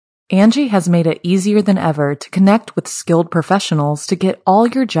Angie has made it easier than ever to connect with skilled professionals to get all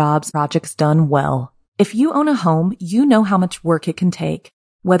your jobs projects done well. If you own a home, you know how much work it can take,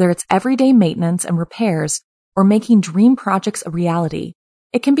 whether it's everyday maintenance and repairs or making dream projects a reality.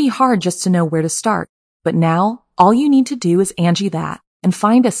 It can be hard just to know where to start, but now all you need to do is Angie that and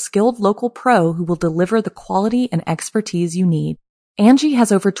find a skilled local pro who will deliver the quality and expertise you need. Angie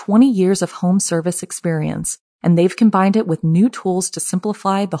has over 20 years of home service experience, and they've combined it with new tools to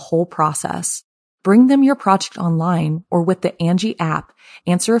simplify the whole process. Bring them your project online or with the Angie app,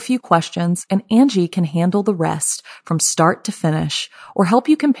 answer a few questions, and Angie can handle the rest from start to finish or help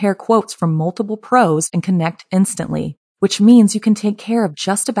you compare quotes from multiple pros and connect instantly, which means you can take care of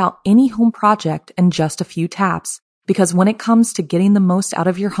just about any home project in just a few taps. Because when it comes to getting the most out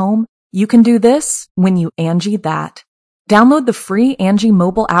of your home, you can do this when you Angie that. Download the free Angie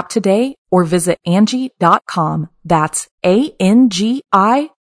mobile app today or visit Angie.com. That's ANGI.com.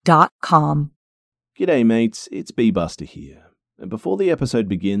 G'day mates, it's B-Buster here. And before the episode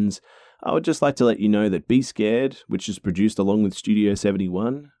begins, I would just like to let you know that Be Scared, which is produced along with Studio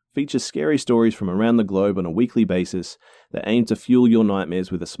 71, features scary stories from around the globe on a weekly basis that aim to fuel your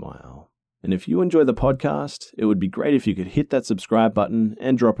nightmares with a smile. And if you enjoy the podcast, it would be great if you could hit that subscribe button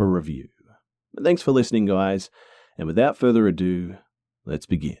and drop a review. But thanks for listening, guys. And without further ado, let's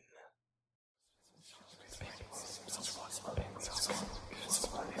begin.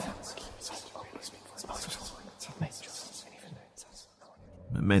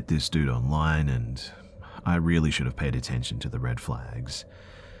 I met this dude online and I really should have paid attention to the red flags.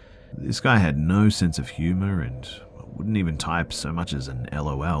 This guy had no sense of humor and wouldn't even type so much as an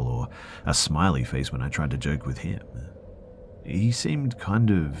LOL or a smiley face when I tried to joke with him. He seemed kind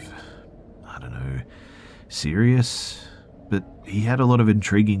of, serious, but he had a lot of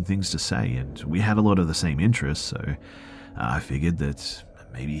intriguing things to say and we had a lot of the same interests, so I figured that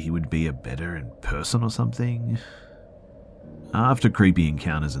maybe he would be a better in person or something. After creepy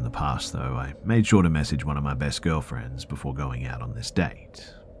encounters in the past, though, I made sure to message one of my best girlfriends before going out on this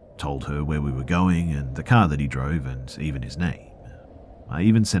date. Told her where we were going and the car that he drove and even his name. I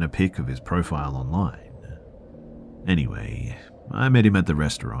even sent a pic of his profile online. Anyway, I met him at the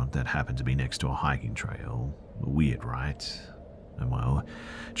restaurant that happened to be next to a hiking trail. Weird, right? And well,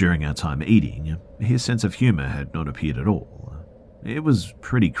 during our time eating, his sense of humor had not appeared at all. It was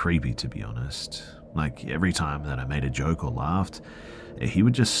pretty creepy, to be honest. Like, every time that I made a joke or laughed, he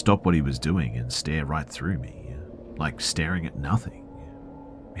would just stop what he was doing and stare right through me, like staring at nothing.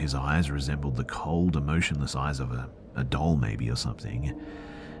 His eyes resembled the cold, emotionless eyes of a doll maybe or something,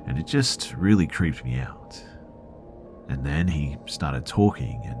 and it just really creeped me out. And then he started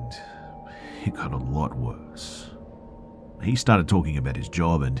talking, and it got a lot worse. He started talking about his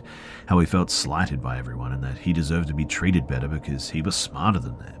job and how he felt slighted by everyone and that he deserved to be treated better because he was smarter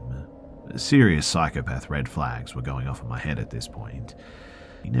than them. Serious psychopath red flags were going off in my head at this point.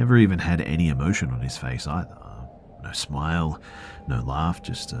 He never even had any emotion on his face either. No smile, no laugh,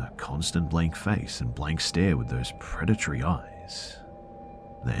 just a constant blank face and blank stare with those predatory eyes.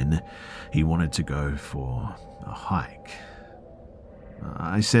 Then he wanted to go for a hike.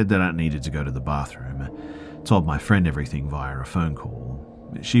 I said that I needed to go to the bathroom, told my friend everything via a phone call.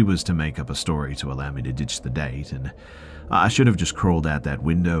 She was to make up a story to allow me to ditch the date, and I should have just crawled out that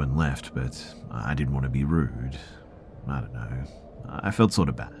window and left, but I didn't want to be rude. I don't know. I felt sort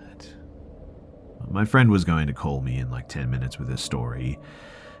of bad. My friend was going to call me in like 10 minutes with her story.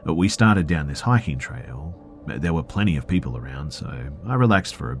 We started down this hiking trail. There were plenty of people around, so I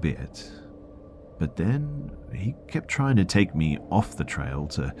relaxed for a bit. But then he kept trying to take me off the trail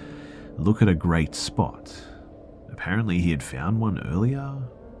to look at a great spot. Apparently he had found one earlier.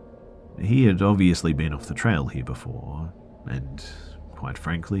 He had obviously been off the trail here before, and quite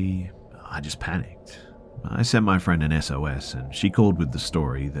frankly, I just panicked. I sent my friend an SOS and she called with the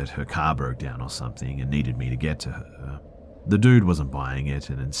story that her car broke down or something and needed me to get to her. The dude wasn't buying it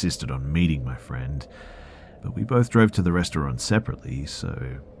and insisted on meeting my friend, but we both drove to the restaurant separately, so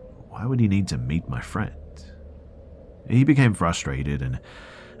why would he need to meet my friend? He became frustrated and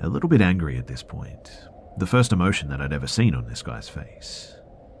a little bit angry at this point, the first emotion that I'd ever seen on this guy's face.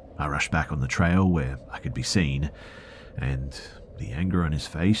 I rushed back on the trail where I could be seen, and the anger on his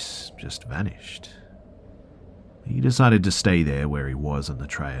face just vanished. He decided to stay there where he was on the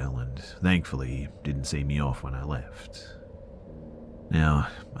trail and thankfully didn't see me off when I left. Now,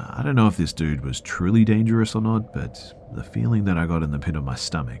 I don't know if this dude was truly dangerous or not, but the feeling that I got in the pit of my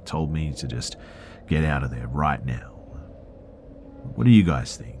stomach told me to just get out of there right now. What do you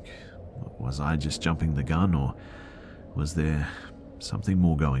guys think? Was I just jumping the gun, or was there something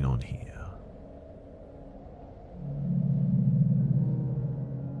more going on here?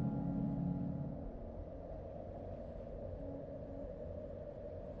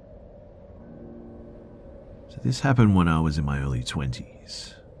 So this happened when I was in my early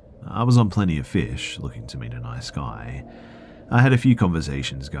 20s. I was on Plenty of Fish, looking to meet a nice guy. I had a few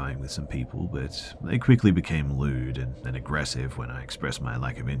conversations going with some people, but they quickly became lewd and aggressive when I expressed my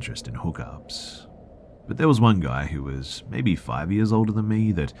lack of interest in hookups. But there was one guy who was maybe 5 years older than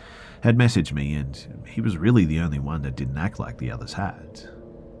me that had messaged me, and he was really the only one that didn't act like the others had.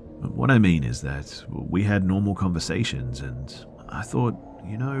 But what I mean is that we had normal conversations, and I thought,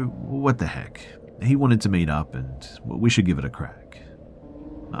 what the heck? He wanted to meet up, and we should give it a crack.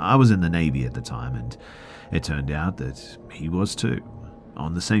 I was in the Navy at the time, and it turned out that he was too,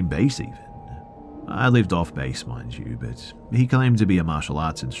 on the same base even. I lived off base, mind you, but he claimed to be a martial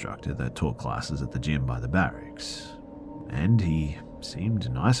arts instructor that taught classes at the gym by the barracks. And he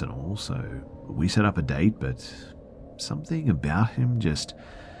seemed nice and all, so we set up a date, but something about him just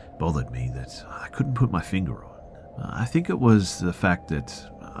bothered me that I couldn't put my finger on. I think it was the fact that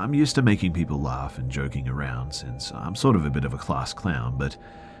I'm used to making people laugh and joking around since I'm sort of a bit of a class clown, but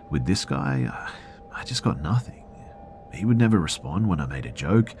with this guy, I just got nothing. He would never respond when I made a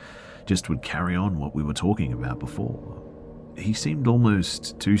joke, just would carry on what we were talking about before. He seemed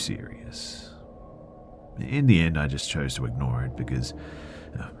almost too serious. In the end, I just chose to ignore it because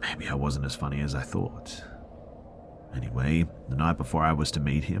maybe I wasn't as funny as I thought. Anyway, the night before I was to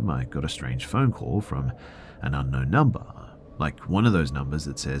meet him, I got a strange phone call from an unknown number, like one of those numbers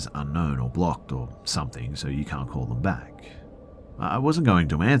that says unknown or blocked or something, so you can't call them back. I wasn't going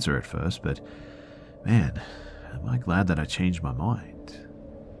to answer at first, but man, am I glad that I changed my mind.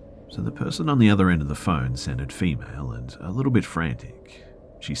 So the person on the other end of the phone sounded female and a little bit frantic.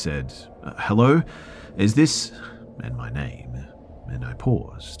 She said, "Hello, is this..." and my name, and I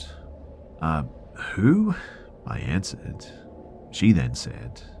paused. Who?" I answered. She then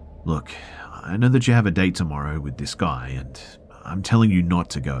said, "Look, I know that you have a date tomorrow with this guy, and I'm telling you not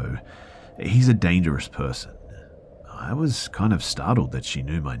to go. He's a dangerous person." I was kind of startled that she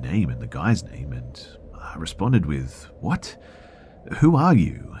knew my name and the guy's name, and I responded with, "What? Who are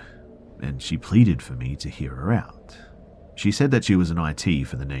you?" And she pleaded for me to hear her out. She said that she was an IT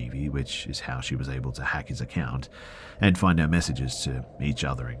for the Navy, which is how she was able to hack his account and find our messages to each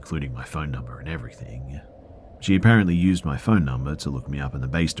other, including my phone number and everything. She apparently used my phone number to look me up in the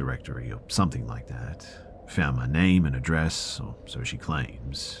base directory or something like that. Found my name and address, or so she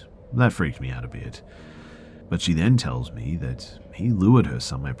claims. That freaked me out a bit. But she then tells me that he lured her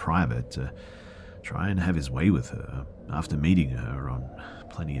somewhere private to try and have his way with her after meeting her on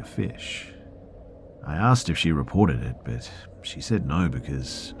Plenty of Fish. I asked if she reported it, but she said no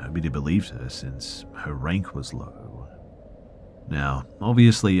because nobody believed her since her rank was low. Now,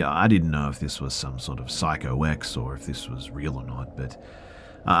 obviously, I didn't know if this was some sort of Psycho X or if this was real or not, but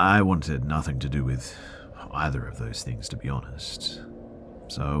I wanted nothing to do with either of those things, to be honest.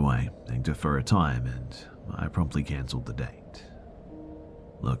 So I thanked her for her time and I promptly cancelled the date.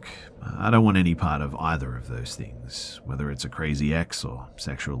 Look, I don't want any part of either of those things, whether it's a crazy ex or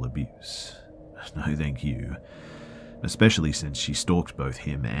sexual abuse. No thank you, especially since she stalked both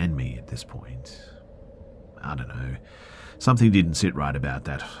him and me at this point. I don't know, something didn't sit right about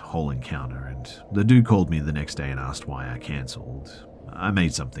that whole encounter, and the dude called me the next day and asked why I cancelled. I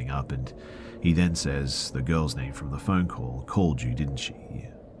made something up, and he then says the girl's name from the phone call called you, didn't she?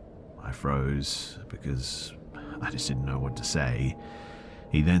 I froze because I just didn't know what to say.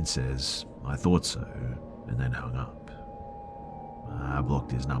 He then says, "I thought so," and then hung up. I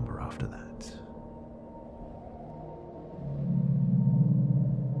blocked his number after that.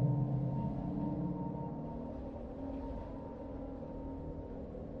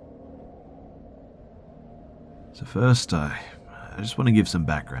 So first, I just want to give some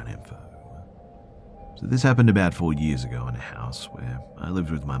background info. So this happened about 4 years ago in a house where I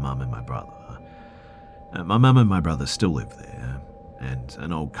lived with my mum and my brother. My mum and my brother still live there, and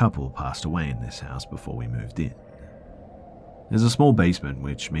an old couple passed away in this house before we moved in. There's a small basement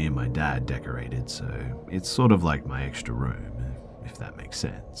which me and my dad decorated, so it's sort of like my extra room, if that makes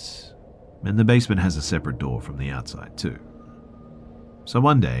sense. And the basement has a separate door from the outside too. So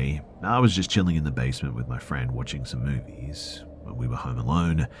one day, I was just chilling in the basement with my friend watching some movies. We were home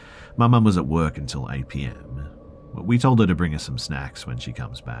alone. My mum was at work until 8 p.m. We told her to bring us some snacks when she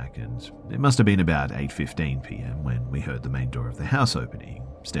comes back, and it must have been about 8:15 p.m. when we heard the main door of the house opening,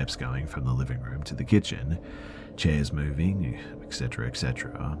 steps going from the living room to the kitchen, chairs moving, etc.,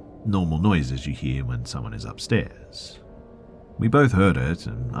 etc. Normal noises you hear when someone is upstairs. We both heard it,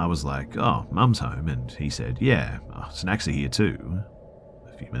 and I was like, "Oh, Mum's home," and he said, "Yeah, snacks are here too."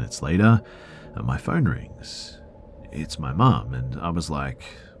 A few minutes later, my phone rings. It's my mum, and I was like,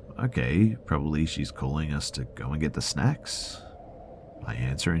 "Okay, probably she's calling us to go and get the snacks." I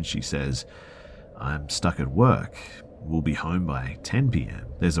answer and she says, I'm stuck at work. We'll be home by 10 p.m.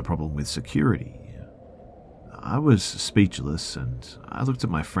 There's a problem with security. I was speechless, and I looked at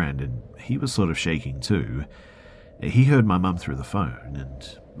my friend, and he was sort of shaking too. He heard my mum through the phone,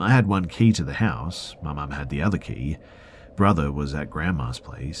 and I had one key to the house. My mum had the other key. Brother was at Grandma's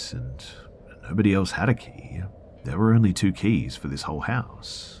place, and nobody else had a key. There were only 2 keys for this whole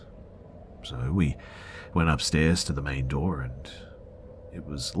house. So we went upstairs to the main door, and it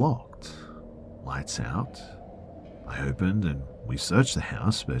was locked. Lights out. I opened, and we searched the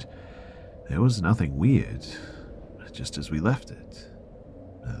house, but there was nothing weird, just as we left it.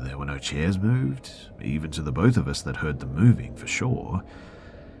 There were no chairs moved, even to the both of us that heard them moving, for sure.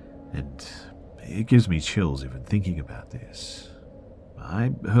 And it gives me chills even thinking about this.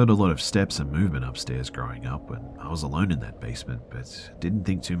 I heard a lot of steps and movement upstairs growing up when I was alone in that basement, but didn't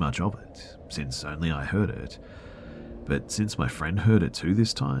think too much of it, since only I heard it. But since my friend heard it too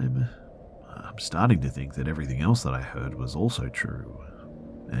this time, I'm starting to think that everything else that I heard was also true,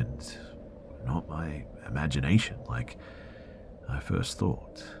 and not my imagination like I first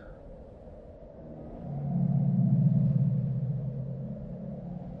thought.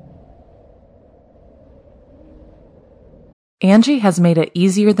 Angie has made it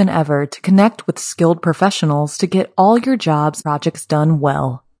easier than ever to connect with skilled professionals to get all your jobs projects done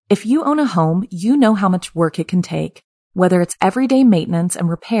well. If you own a home, you know how much work it can take, whether it's everyday maintenance and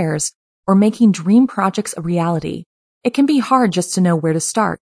repairs or making dream projects a reality. It can be hard just to know where to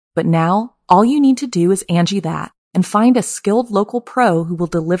start, but now all you need to do is Angie that and find a skilled local pro who will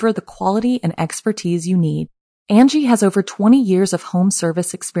deliver the quality and expertise you need. Angie has over 20 years of home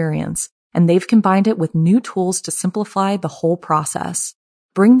service experience, and they've combined it with new tools to simplify the whole process.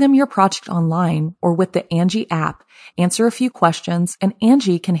 Bring them your project online or with the Angie app, answer a few questions, and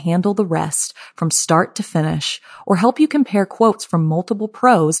Angie can handle the rest from start to finish, or help you compare quotes from multiple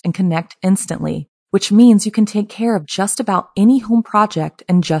pros and connect instantly, which means you can take care of just about any home project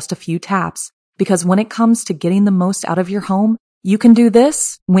in just a few taps. Because when it comes to getting the most out of your home, you can do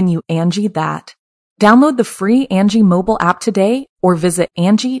this when you Angie that. Download the free Angie mobile app today or visit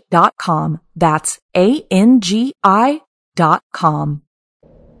Angie.com. That's ANGI.com.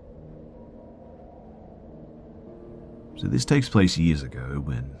 So this takes place years ago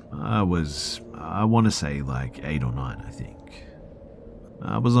when I want to say like 8 or 9, I think.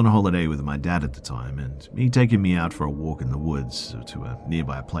 I was on a holiday with my dad at the time, and he'd taken me out for a walk in the woods to a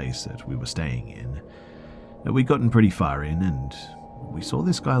nearby place that we were staying in. We'd gotten pretty far in, and we saw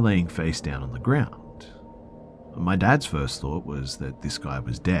this guy laying face down on the ground. My dad's first thought was that this guy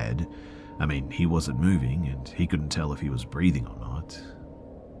was dead. I mean, he wasn't moving, and he couldn't tell if he was breathing or not.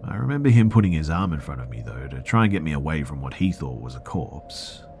 I remember him putting his arm in front of me, though, to try and get me away from what he thought was a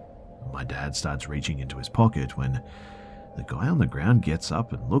corpse. My dad starts reaching into his pocket when the guy on the ground gets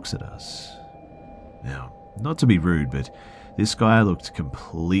up and looks at us. Now, not to be rude, but this guy looked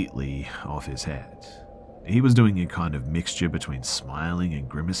completely off his head. He was doing a kind of mixture between smiling and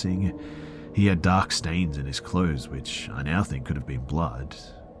grimacing. He had dark stains in his clothes, which I now think could have been blood.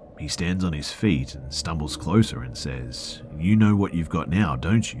 He stands on his feet and stumbles closer and says, "You know what you've got now,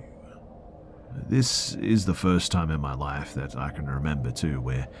 don't you?" This is the first time in my life that I can remember too,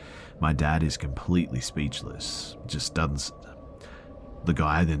 where my dad is completely speechless, just doesn't. The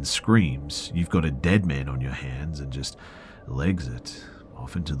guy then screams, "You've got a dead man on your hands," and just legs it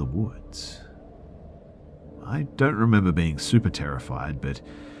off into the woods. I don't remember being super terrified, but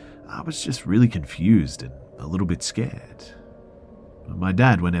I was just really confused and a little bit scared. My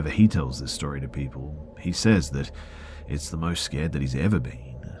dad, whenever he tells this story to people, he says that it's the most scared that he's ever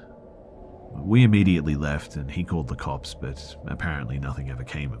been. We immediately left and he called the cops, but apparently nothing ever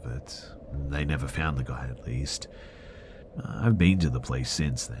came of it. They never found the guy, at least. I've been to the place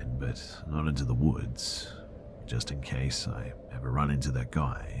since then, but not into the woods, just in case I ever run into that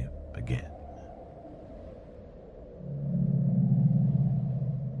guy again.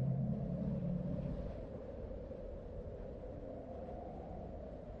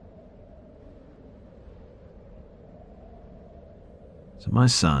 So my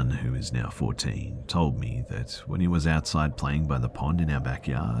son, who is now 14, told me that when he was outside playing by the pond in our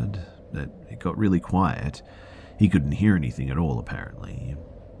backyard, that it got really quiet. He couldn't hear anything at all, apparently,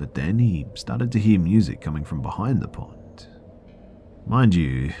 but then he started to hear music coming from behind the pond. Mind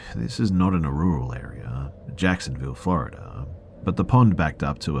you, this is not in a rural area, Jacksonville, Florida, but the pond backed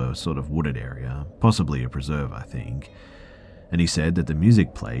up to a sort of wooded area, possibly a preserve, I think, and he said that the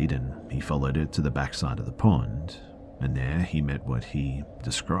music played and he followed it to the backside of the pond, and there he met what he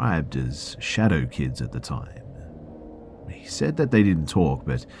described as shadow kids at the time. He said that they didn't talk,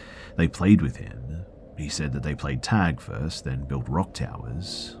 but they played with him. He said that they played tag first, then built rock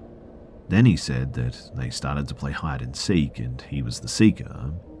towers. Then he said that they started to play hide and seek and he was the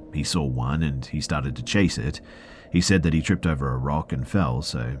seeker. He saw one and he started to chase it. He said that he tripped over a rock and fell,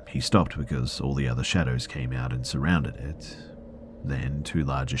 so he stopped because all the other shadows came out and surrounded it. Then 2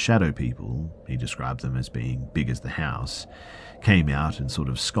 larger shadow people, he described them as being big as the house, came out and sort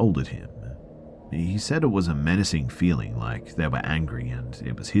of scolded him. He said it was a menacing feeling, like they were angry and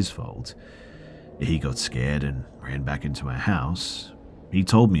it was his fault. He got scared and ran back into our house. He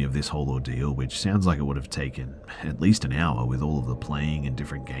told me of this whole ordeal, which sounds like it would have taken at least an hour with all of the playing and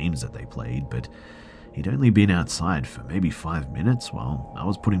different games that they played, but he'd only been outside for maybe 5 minutes while I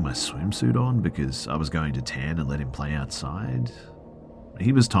was putting my swimsuit on because I was going to tan and let him play outside.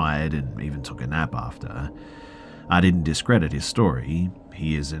 He was tired and even took a nap after. I didn't discredit his story.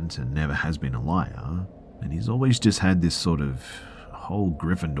 He isn't and never has been a liar, and he's always just had this sort of whole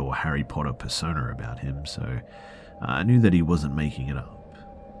Gryffindor Harry Potter persona about him, so I knew that he wasn't making it up.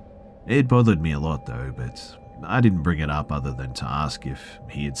 It bothered me a lot though, but I didn't bring it up other than to ask if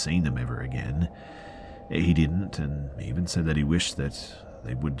he had seen them ever again. He didn't, and even said that he wished that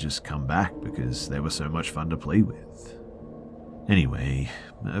they would just come back because they were so much fun to play with. Anyway,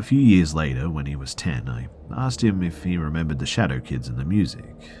 a few years later, when he was 10, I asked him if he remembered the Shadow Kids and the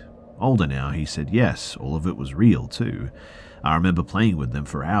music. Older now, he said yes, all of it was real too. I remember playing with them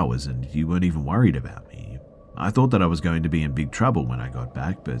for hours and you weren't even worried about me. I thought that I was going to be in big trouble when I got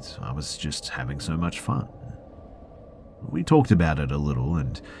back, but I was just having so much fun. We talked about it a little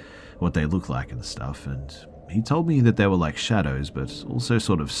and what they look like and stuff, and he told me that they were like shadows but also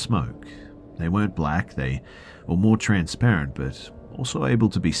sort of smoke. They weren't black, they were more transparent but also able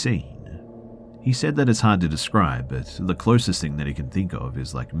to be seen. He said that it's hard to describe, but the closest thing that he can think of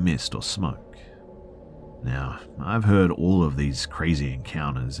is like mist or smoke. Now, I've heard all of these crazy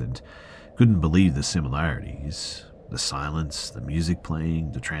encounters and couldn't believe the similarities. The silence, the music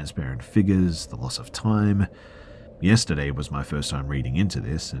playing, the transparent figures, the loss of time. Yesterday was my first time reading into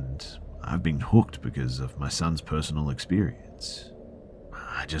this, and I've been hooked because of my son's personal experience.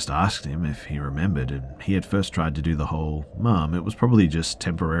 I just asked him if he remembered, and he had first tried to do the whole, "Mum, it was probably just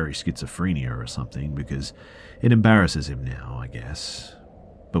temporary schizophrenia or something because it embarrasses him now, I guess."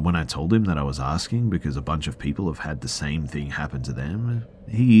 But when I told him that I was asking because a bunch of people have had the same thing happen to them,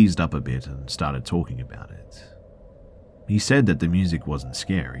 he eased up a bit and started talking about it. He said that the music wasn't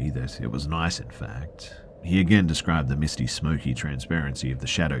scary, that it was nice in fact. He again described the misty, smoky transparency of the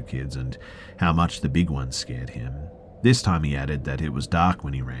Shadow Kids and how much the big ones scared him. This time he added that it was dark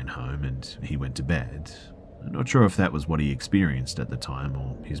when he ran home and he went to bed. I'm not sure if that was what he experienced at the time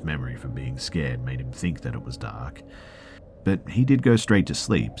or his memory from being scared made him think that it was dark. But he did go straight to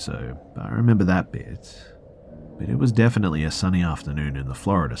sleep, so I remember that bit. But it was definitely a sunny afternoon in the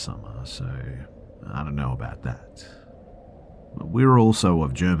Florida summer, so I don't know about that. We were also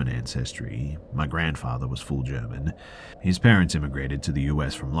of German ancestry. My grandfather was full German. His parents immigrated to the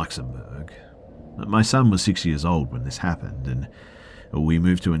US from Luxembourg. My son was 6 years old when this happened, and we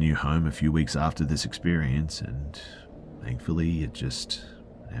moved to a new home a few weeks after this experience, and thankfully it just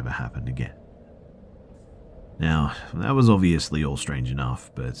never happened again. Now, that was obviously all strange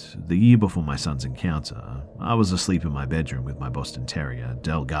enough, but the year before my son's encounter, I was asleep in my bedroom with my Boston Terrier,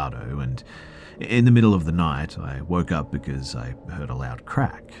 Delgado, and in the middle of the night, I woke up because I heard a loud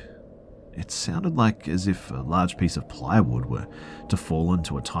crack. It sounded like as if a large piece of plywood were to fall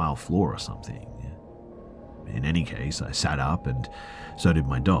into a tile floor or something. In any case, I sat up, and so did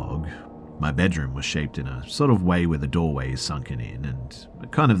my dog. My bedroom was shaped in a sort of way where the doorway is sunken in, and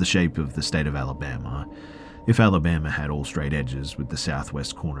kind of the shape of the state of Alabama, if Alabama had all straight edges, with the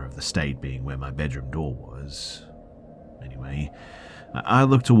southwest corner of the state being where my bedroom door was. Anyway, I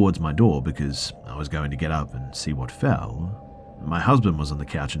looked towards my door because I was going to get up and see what fell. My husband was on the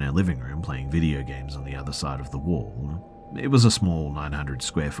couch in our living room playing video games on the other side of the wall. It was a small 900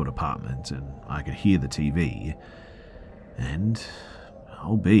 square foot apartment, and I could hear the TV. And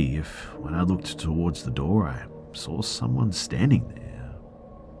I'll be if when I looked towards the door I saw someone standing there.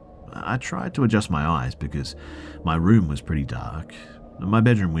 I tried to adjust my eyes because my room was pretty dark. My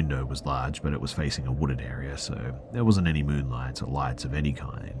bedroom window was large, but it was facing a wooded area, so there wasn't any moonlight or lights of any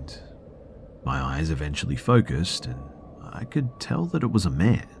kind. My eyes eventually focused, and I could tell that it was a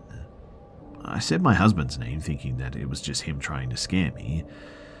man. I said my husband's name, thinking that it was just him trying to scare me.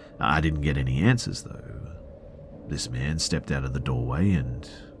 I didn't get any answers, though. This man stepped out of the doorway, and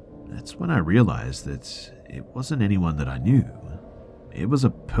that's when I realized that it wasn't anyone that I knew. It was a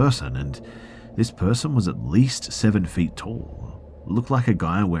person, and this person was at least 7 feet tall. Looked like a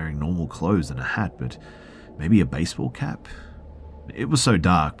guy wearing normal clothes and a hat, but maybe a baseball cap? It was so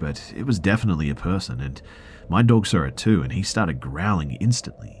dark, but it was definitely a person, and my dog saw it too, and he started growling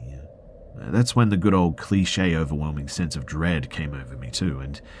instantly. That's when the good old cliche overwhelming sense of dread came over me too,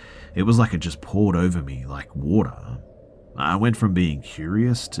 and it was like it just poured over me like water. I went from being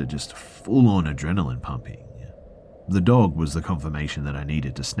curious to just full-on adrenaline pumping. The dog was the confirmation that I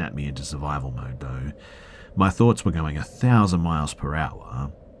needed to snap me into survival mode, though. My thoughts were going 1,000 miles per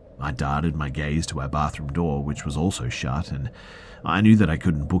hour. I darted my gaze to our bathroom door, which was also shut, and I knew that I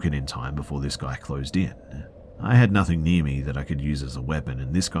couldn't book it in time before this guy closed in. I had nothing near me that I could use as a weapon,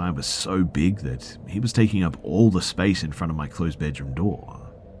 and this guy was so big that he was taking up all the space in front of my closed bedroom door.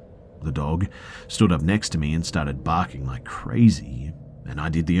 The dog stood up next to me and started barking like crazy, and I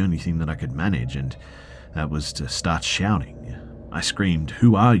did the only thing that I could manage, and that was to start shouting. I screamed,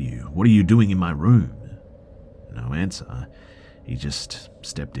 "Who are you? What are you doing in my room?" No answer. He just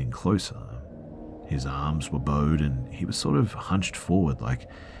stepped in closer. His arms were bowed and he was sort of hunched forward like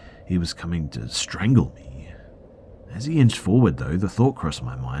he was coming to strangle me. As he inched forward though, the thought crossed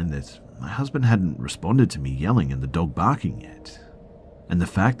my mind that my husband hadn't responded to me yelling and the dog barking yet. And the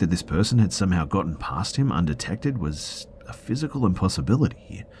fact that this person had somehow gotten past him undetected was a physical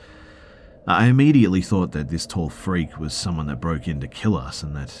impossibility. I immediately thought that this tall freak was someone that broke in to kill us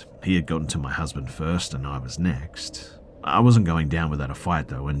and that he had gotten to my husband first and I was next. I wasn't going down without a fight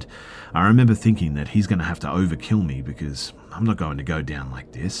though, and I remember thinking that he's going to have to overkill me because I'm not going to go down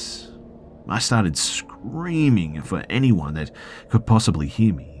like this. I started screaming for anyone that could possibly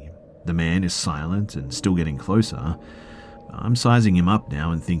hear me. The man is silent and still getting closer. I'm sizing him up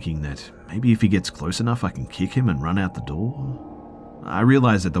now and thinking that maybe if he gets close enough I can kick him and run out the door. I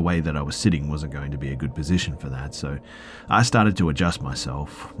realized that the way that I was sitting wasn't going to be a good position for that, so I started to adjust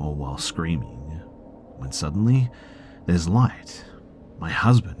myself, all while screaming. When suddenly, there's light. My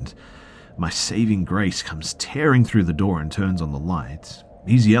husband, my saving grace, comes tearing through the door and turns on the light.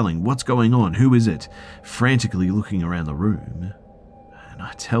 He's yelling, "What's going on? Who is it?" frantically looking around the room. And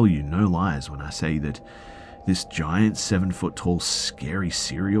I tell you no lies when I say that this giant 7-foot-tall scary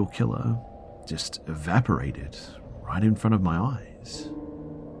serial killer just evaporated right in front of my eyes.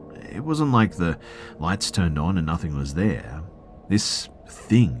 It wasn't like the lights turned on and nothing was there. This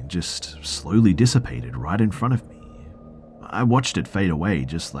thing just slowly dissipated right in front of me. I watched it fade away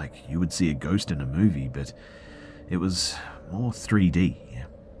just like you would see a ghost in a movie, but it was more 3D.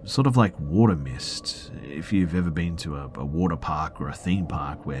 Sort of like water mist, if you've ever been to a water park or a theme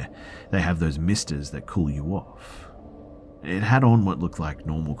park where they have those misters that cool you off. It had on what looked like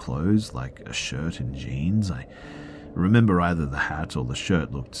normal clothes, like a shirt and jeans. I remember either the hat or the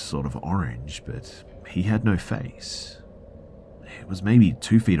shirt looked sort of orange, but he had no face. It was maybe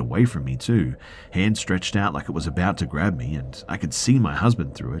 2 feet away from me too, hand stretched out like it was about to grab me, and I could see my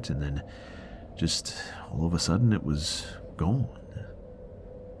husband through it, and then just all of a sudden it was gone.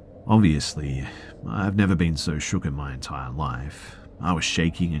 Obviously, I've never been so shook in my entire life. I was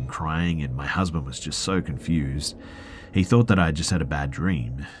shaking and crying, and my husband was just so confused. He thought that I had just had a bad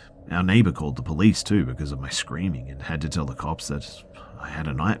dream. Our neighbor called the police too because of my screaming and had to tell the cops that I had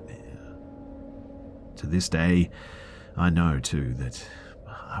a nightmare. To this day, I know too that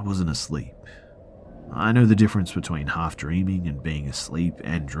I wasn't asleep. I know the difference between half dreaming and being asleep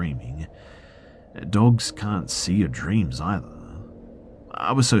and dreaming. Dogs can't see your dreams either.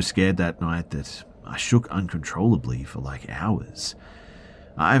 I was so scared that night that I shook uncontrollably for like hours.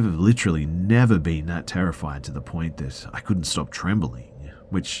 I've literally never been that terrified to the point that I couldn't stop trembling,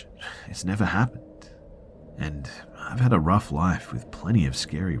 which has never happened. And I've had a rough life with plenty of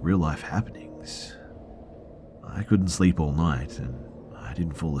scary real-life happenings. I couldn't sleep all night, and I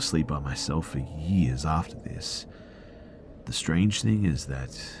didn't fall asleep by myself for years after this. The strange thing is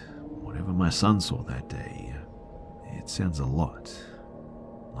that whatever my son saw that day, it sounds a lot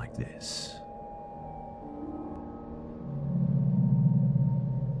like this.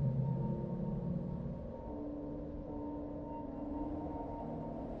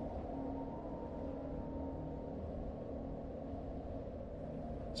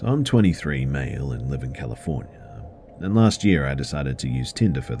 So I'm 23, male, and live in California, and last year I decided to use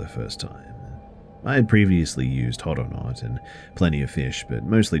Tinder for the first time. I had previously used Hot or Not and Plenty of Fish, but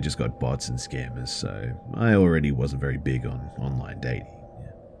mostly just got bots and scammers, so I already wasn't very big on online dating.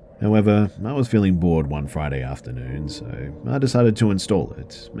 However, I was feeling bored one Friday afternoon, so I decided to install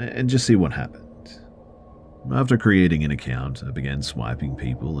it and just see what happened. After creating an account, I began swiping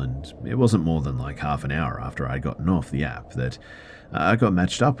people, and it wasn't more than like half an hour after I'd gotten off the app that I got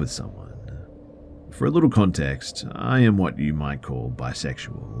matched up with someone. For a little context, I am what you might call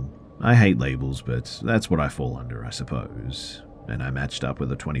bisexual. I hate labels, but that's what I fall under, I suppose. And I matched up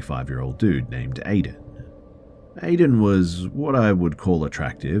with a 25-year-old dude named Aiden. Aiden was what I would call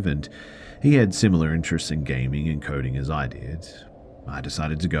attractive, and he had similar interests in gaming and coding as I did. I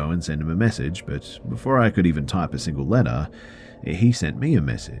decided to go and send him a message, but before I could even type a single letter, he sent me a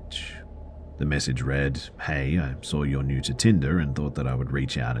message. The message read, "Hey, I saw you're new to Tinder and thought that I would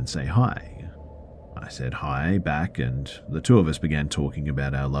reach out and say hi." I said hi back, and the two of us began talking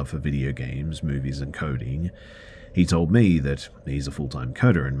about our love for video games, movies, and coding. He told me that he's a full-time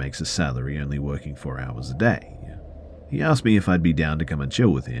coder and makes a salary only working 4 hours a day. He asked me if I'd be down to come and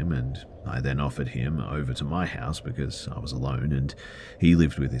chill with him, and I then offered him over to my house because I was alone and he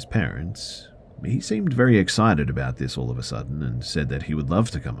lived with his parents. He seemed very excited about this all of a sudden and said that he would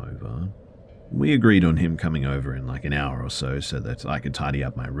love to come over. We agreed on him coming over in like an hour or so that I could tidy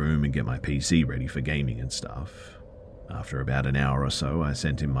up my room and get my PC ready for gaming and stuff. After about an hour or so, I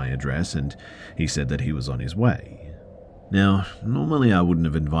sent him my address and he said that he was on his way. Now, normally I wouldn't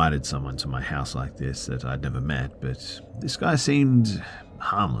have invited someone to my house like this that I'd never met, but this guy seemed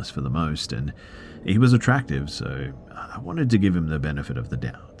harmless for the most, and he was attractive, so I wanted to give him the benefit of the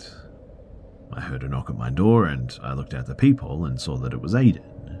doubt. I heard a knock at my door, and I looked out the peephole and saw that it was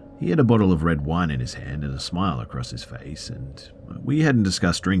Aiden. He had a bottle of red wine in his hand and a smile across his face, and we hadn't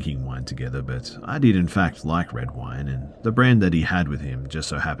discussed drinking wine together, but I did in fact like red wine, and the brand that he had with him just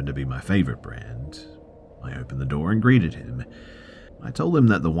so happened to be my favorite brand. I opened the door and greeted him. I told him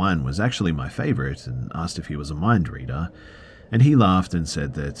that the wine was actually my favorite and asked if he was a mind reader, and he laughed and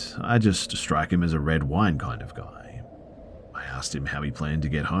said that I just strike him as a red wine kind of guy. I asked him how he planned to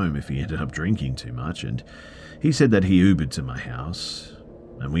get home if he ended up drinking too much, and he said that he Ubered to my house,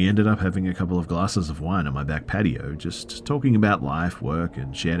 and we ended up having a couple of glasses of wine on my back patio, just talking about life, work,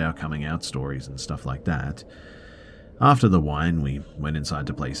 and shared our coming out stories and stuff like that. After the wine, we went inside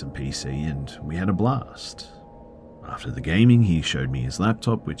to play some PC, and we had a blast. After the gaming, he showed me his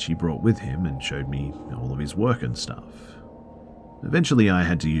laptop, which he brought with him, and showed me all of his work and stuff. Eventually, I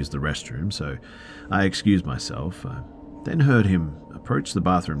had to use the restroom, so I excused myself. I then heard him approach the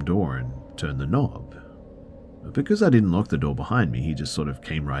bathroom door and turn the knob. But because I didn't lock the door behind me, he just sort of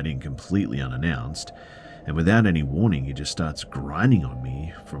came right in completely unannounced, and without any warning, he just starts grinding on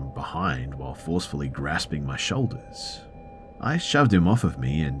me from behind while forcefully grasping my shoulders. I shoved him off of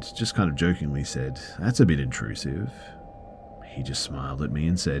me and just kind of jokingly said, "That's a bit intrusive." He just smiled at me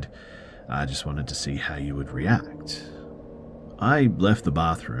and said, "I just wanted to see how you would react." I left the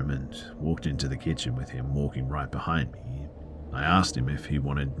bathroom and walked into the kitchen with him walking right behind me. I asked him if he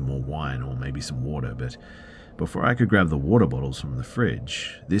wanted more wine or maybe some water, but before I could grab the water bottles from the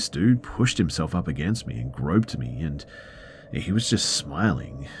fridge, this dude pushed himself up against me and groped me, and he was just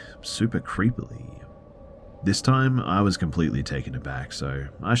smiling, super creepily. This time, I was completely taken aback, so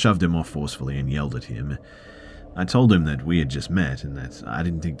I shoved him off forcefully and yelled at him. I told him that we had just met and that I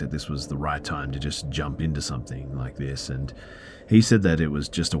didn't think that this was the right time to just jump into something like this, and he said that it was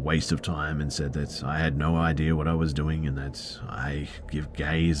just a waste of time and said that I had no idea what I was doing and that I give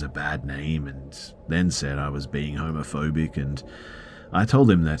gays a bad name, and then said I was being homophobic, and I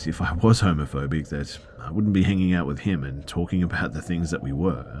told him that if I was homophobic that I wouldn't be hanging out with him and talking about the things that we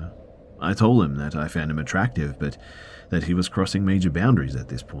were. I told him that I found him attractive, but that he was crossing major boundaries at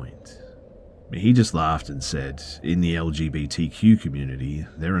this point. He just laughed and said, "In the LGBTQ community,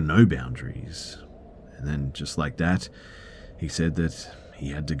 there are no boundaries." And then, just like that, he said that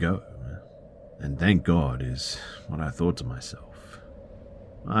he had to go. And thank God is what I thought to myself.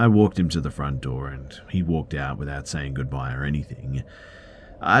 I walked him to the front door and he walked out without saying goodbye or anything.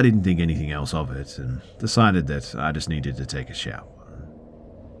 I didn't think anything else of it and decided that I just needed to take a shower.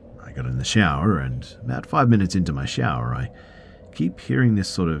 I got in the shower, and about 5 minutes into my shower, I keep hearing this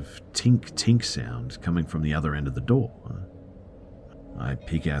sort of tink-tink sound coming from the other end of the door. I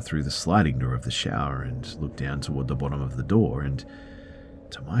peek out through the sliding door of the shower and look down toward the bottom of the door, and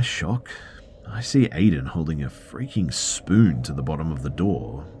to my shock, I see Aiden holding a freaking spoon to the bottom of the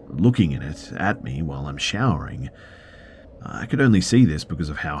door, looking in it at me while I'm showering. I could only see this because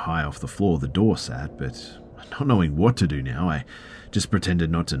of how high off the floor the door sat, but not knowing what to do now, I just pretended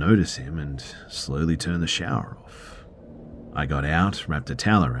not to notice him and slowly turned the shower off. I got out, wrapped a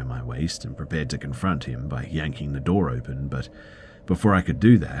towel around my waist, and prepared to confront him by yanking the door open, but before I could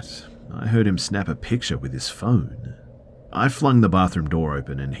do that, I heard him snap a picture with his phone. I flung the bathroom door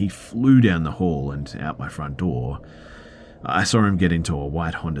open and he flew down the hall and out my front door. I saw him get into a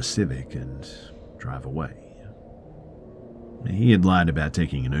white Honda Civic and drive away. He had lied about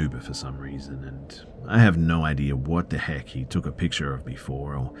taking an Uber for some reason, and I have no idea what the heck he took a picture of me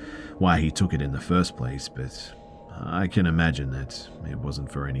for or why he took it in the first place, but I can imagine that it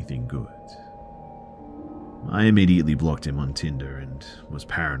wasn't for anything good. I immediately blocked him on Tinder and was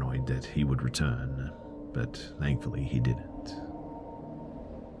paranoid that he would return, but thankfully he didn't.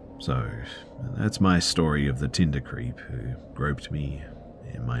 So, that's my story of the Tinder creep who groped me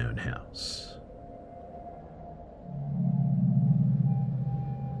in my own house.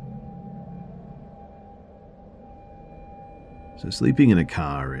 So sleeping in a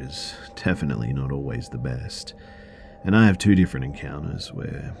car is definitely not always the best, and I have two different encounters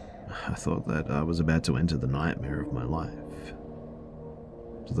where I thought that I was about to enter the nightmare of my life.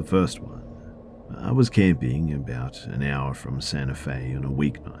 So the first one, I was camping about an hour from Santa Fe on a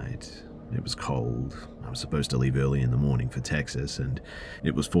weeknight. It was cold, I was supposed to leave early in the morning for Texas, and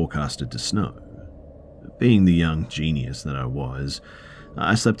it was forecasted to snow. Being the young genius that I was,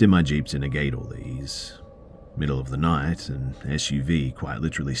 I slept in my Jeep to negate all these. Middle of the night, an SUV quite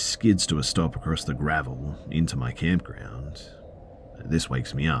literally skids to a stop across the gravel into my campground. This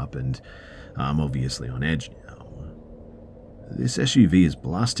wakes me up, and I'm obviously on edge now. This SUV is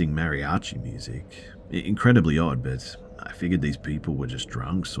blasting mariachi music. Incredibly odd, but I figured these people were just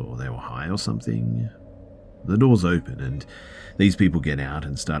drunks or they were high or something. The doors open, and these people get out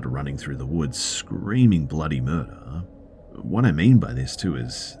and start running through the woods, screaming bloody murder. What I mean by this, too,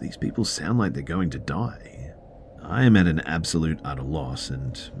 is these people sound like they're going to die. I am at an absolute utter loss,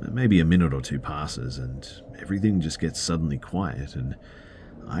 and maybe a minute or two passes, and everything just gets suddenly quiet, and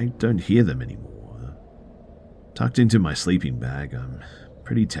I don't hear them anymore. Tucked into my sleeping bag, I'm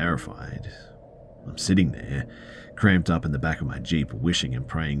pretty terrified. I'm sitting there, cramped up in the back of my Jeep, wishing and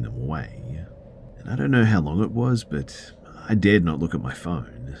praying them away. And I don't know how long it was, but I dared not look at my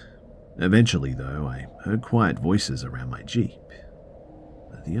phone. Eventually, though, I heard quiet voices around my Jeep.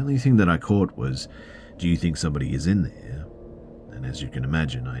 The only thing that I caught was, "Do you think somebody is in there?" And as you can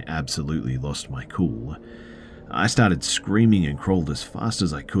imagine, I absolutely lost my cool. I started screaming and crawled as fast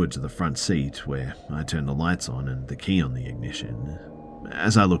as I could to the front seat, where I turned the lights on and the key on the ignition.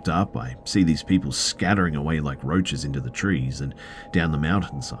 As I looked up, I see these people scattering away like roaches into the trees and down the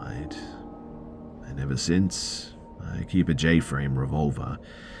mountainside. And ever since, I keep a J-frame revolver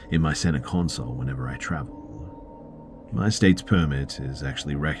in my center console whenever I travel. My state's permit is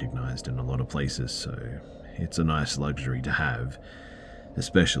actually recognized in a lot of places, so it's a nice luxury to have,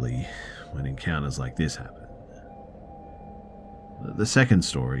 especially when encounters like this happen. The second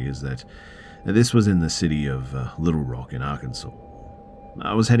story is that this was in the city of Little Rock in Arkansas.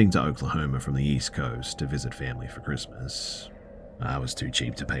 I was heading to Oklahoma from the East Coast to visit family for Christmas. I was too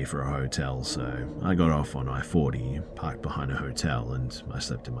cheap to pay for a hotel, so I got off on I-40, parked behind a hotel, and I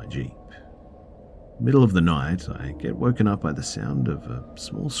slept in my Jeep. Middle of the night, I get woken up by the sound of a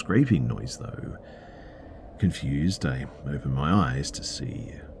small scraping noise, though. Confused, I open my eyes to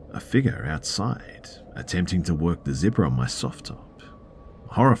see a figure outside, attempting to work the zipper on my soft top.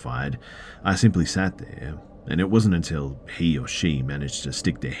 Horrified, I simply sat there, and it wasn't until he or she managed to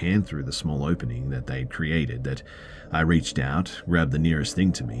stick their hand through the small opening that they'd created that I reached out, grabbed the nearest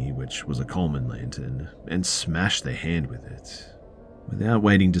thing to me, which was a Coleman lantern, and smashed their hand with it. Without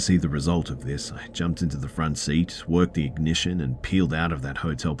waiting to see the result of this, I jumped into the front seat, worked the ignition, and peeled out of that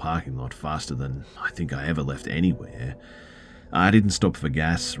hotel parking lot faster than I think I ever left anywhere. I didn't stop for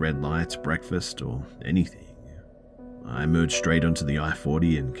gas, red lights, breakfast, or anything. I emerged straight onto the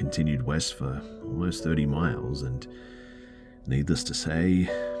I-40 and continued west for almost 30 miles, and needless to say,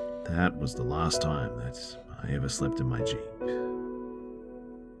 that was the last time that I ever slept in my Jeep.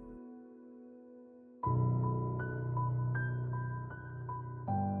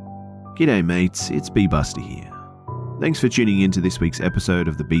 G'day mates, it's B-Buster here. Thanks for tuning in to this week's episode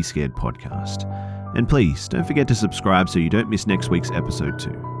of the Be Scared podcast. And please, don't forget to subscribe so you don't miss next week's episode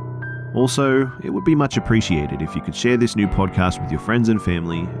too. Also, it would be much appreciated if you could share this new podcast with your friends and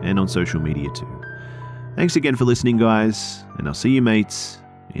family and on social media too. Thanks again for listening, guys, and I'll see you mates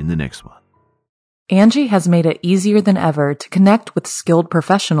in the next one. Angie has made it easier than ever to connect with skilled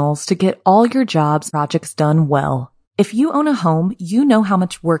professionals to get all your jobs projects done well. If you own a home, you know how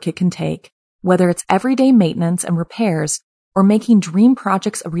much work it can take, whether it's everyday maintenance and repairs or making dream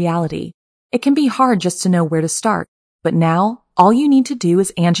projects a reality. It can be hard just to know where to start, but now all you need to do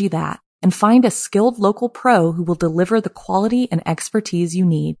is Angie that and find a skilled local pro who will deliver the quality and expertise you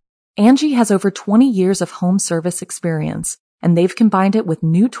need. Angie has over 20 years of home service experience, and they've combined it with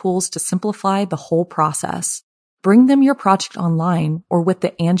new tools to simplify the whole process. Bring them your project online or with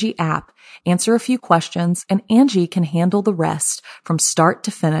the Angie app, answer a few questions, and Angie can handle the rest from start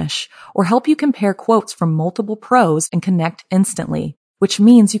to finish or help you compare quotes from multiple pros and connect instantly, which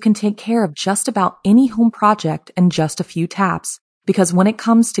means you can take care of just about any home project in just a few taps. Because when it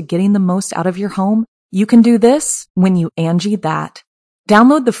comes to getting the most out of your home, you can do this when you Angie that.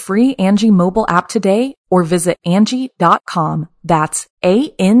 Download the free Angie mobile app today or visit Angie.com. That's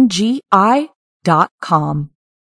ANGI.com.